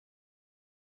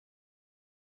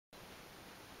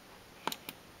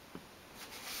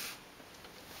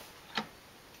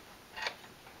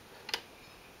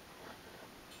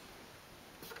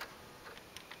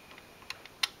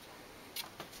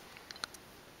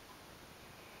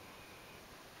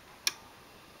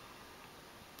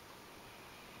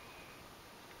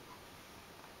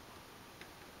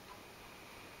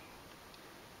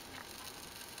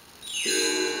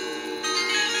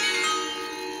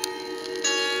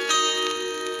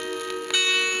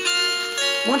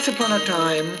Once upon a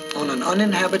time, on an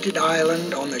uninhabited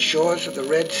island on the shores of the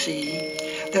Red Sea,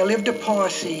 there lived a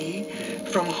Parsee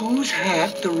from whose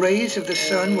hat the rays of the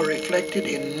sun were reflected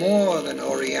in more than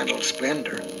oriental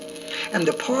splendor. And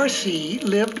the Parsee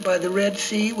lived by the Red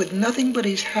Sea with nothing but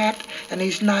his hat and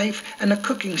his knife and a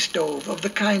cooking stove of the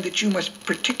kind that you must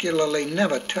particularly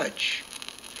never touch.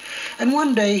 And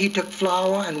one day he took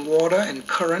flour and water and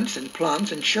currants and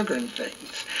plums and sugar and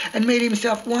things, and made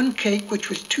himself one cake which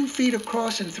was 2 feet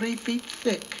across and 3 feet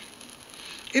thick.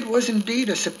 It was indeed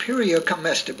a superior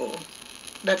comestible.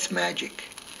 That's magic.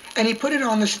 And he put it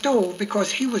on the stove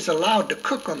because he was allowed to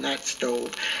cook on that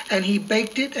stove. And he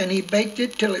baked it and he baked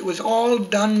it till it was all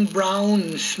done brown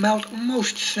and smelt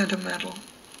most sentimental.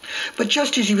 But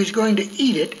just as he was going to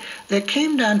eat it, there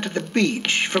came down to the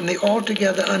beach from the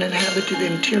altogether uninhabited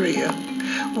interior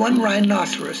one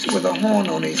rhinoceros with a horn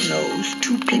on his nose,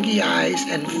 2 piggy eyes,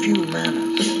 and few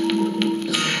manners.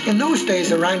 In those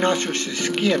days, a rhinoceros's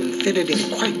skin fitted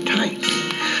him quite tight.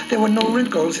 There were no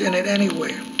wrinkles in it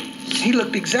anywhere. He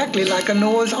looked exactly like a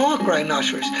Noah's Ark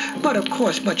rhinoceros, but of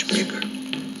course much bigger.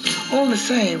 All the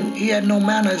same, he had no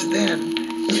manners then,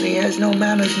 and he has no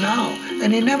manners now,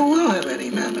 and he never will have any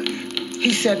manners.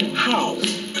 He said, "How?"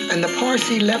 And the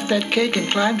Parsee left that cake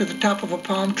and climbed to the top of a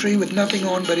palm tree with nothing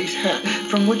on but his hat,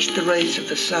 from which the rays of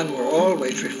the sun were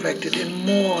always reflected in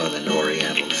more than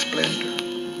oriental splendor.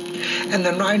 And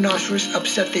the rhinoceros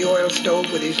upset the oil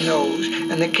stove with his nose,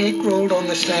 and the cake rolled on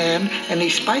the sand, and he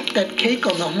spiked that cake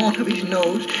on the horn of his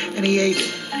nose, and he ate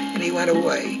it, and he went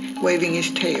away, waving his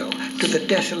tail, to the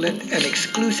desolate and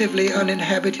exclusively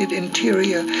uninhabited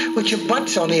interior, which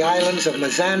abuts on the islands of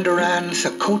Mazandaran,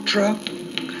 Socotra,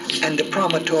 and the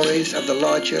promontories of the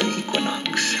larger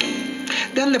equinox.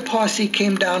 Then the Parsee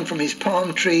came down from his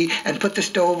palm tree and put the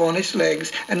stove on his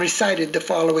legs and recited the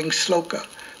following sloka,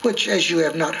 which, as you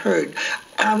have not heard,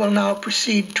 I will now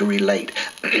proceed to relate.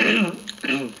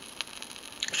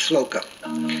 Sloka.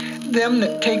 Them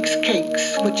that takes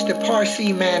cakes, which the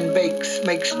Parsee man bakes,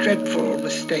 makes dreadful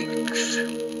mistakes.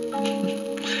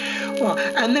 Well,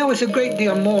 and there was a great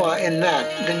deal more in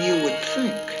that than you would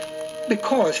think.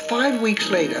 Because 5 weeks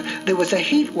later, there was a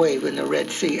heat wave in the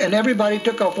Red Sea, and everybody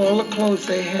took off all the clothes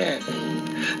they had.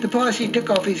 The Parsee took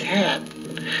off his hat,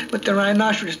 but the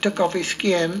rhinoceros took off his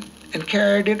skin and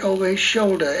carried it over his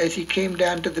shoulder as he came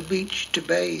down to the beach to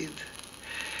bathe.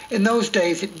 In those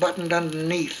days, it buttoned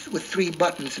underneath with 3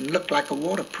 buttons and looked like a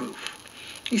waterproof.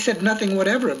 He said nothing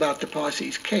whatever about the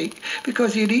Parsee's cake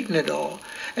because he had eaten it all,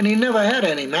 and he never had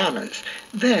any manners,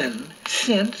 then,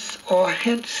 since, or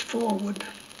henceforward.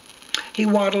 He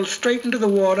waddled straight into the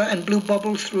water and blew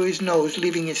bubbles through his nose,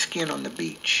 leaving his skin on the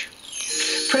beach.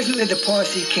 Presently the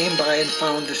Parsee came by and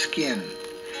found the skin,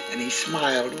 and he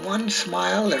smiled one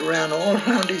smile that ran all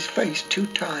round his face 2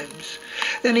 times.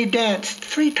 Then he danced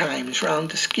 3 times round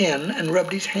the skin and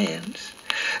rubbed his hands.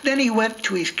 Then he went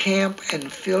to his camp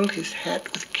and filled his hat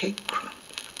with cake crumbs.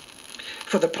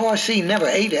 For the Parsee never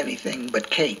ate anything but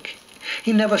cake.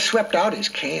 He never swept out his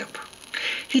camp.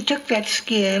 He took that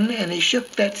skin, and he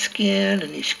shook that skin,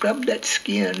 and he scrubbed that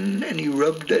skin, and he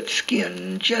rubbed that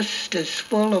skin, just as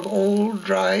full of old,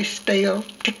 dry, stale,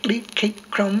 tickly cake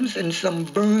crumbs and some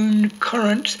burned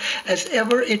currants as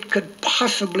ever it could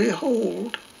possibly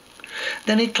hold.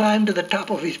 Then he climbed to the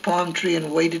top of his palm tree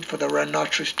and waited for the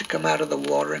rhinoceros to come out of the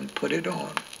water and put it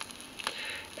on.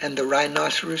 And the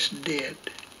rhinoceros did.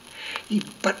 He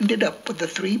buttoned it up with the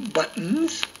 3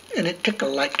 buttons, and it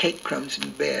tickled like cake crumbs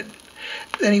in bed.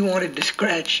 Then he wanted to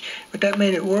scratch, but that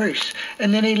made it worse.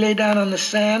 And then he lay down on the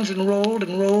sands and rolled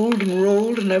and rolled and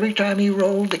rolled, and every time he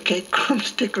rolled, the cake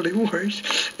crumbs tickled him worse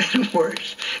and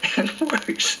worse and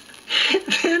worse.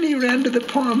 Then he ran to the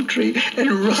palm tree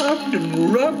and rubbed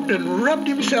and rubbed and rubbed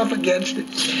himself against it.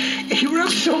 He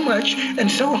rubbed so much and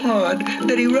so hard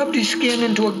that he rubbed his skin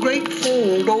into a great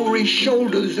fold over his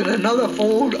shoulders and another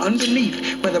fold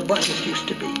underneath where the buttons used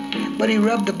to be. But he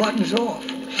rubbed the buttons off.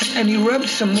 And he rubbed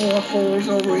some more folds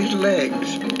over his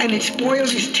legs. And it spoiled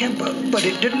his temper, but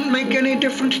it didn't make any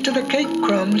difference to the cake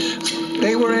crumbs.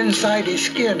 They were inside his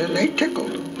skin and they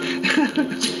tickled.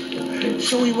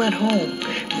 So he went home,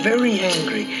 very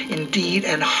angry indeed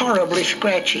and horribly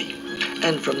scratchy.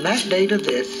 And from that day to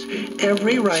this,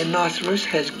 every rhinoceros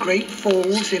has great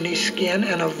folds in his skin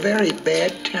and a very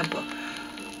bad temper,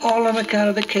 all on account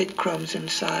of the cake crumbs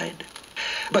inside.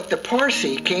 But the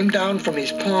Parsee came down from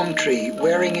his palm tree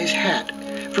wearing his hat,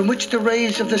 from which the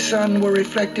rays of the sun were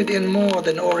reflected in more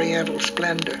than oriental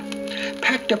splendor,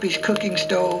 packed up his cooking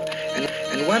stove,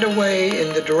 and went away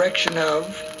in the direction of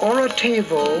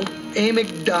Orotavo,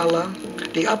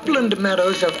 Amygdala, the upland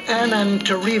meadows of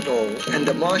Anantarivo, and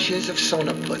the marshes of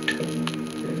Sonaput.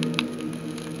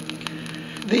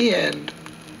 The end.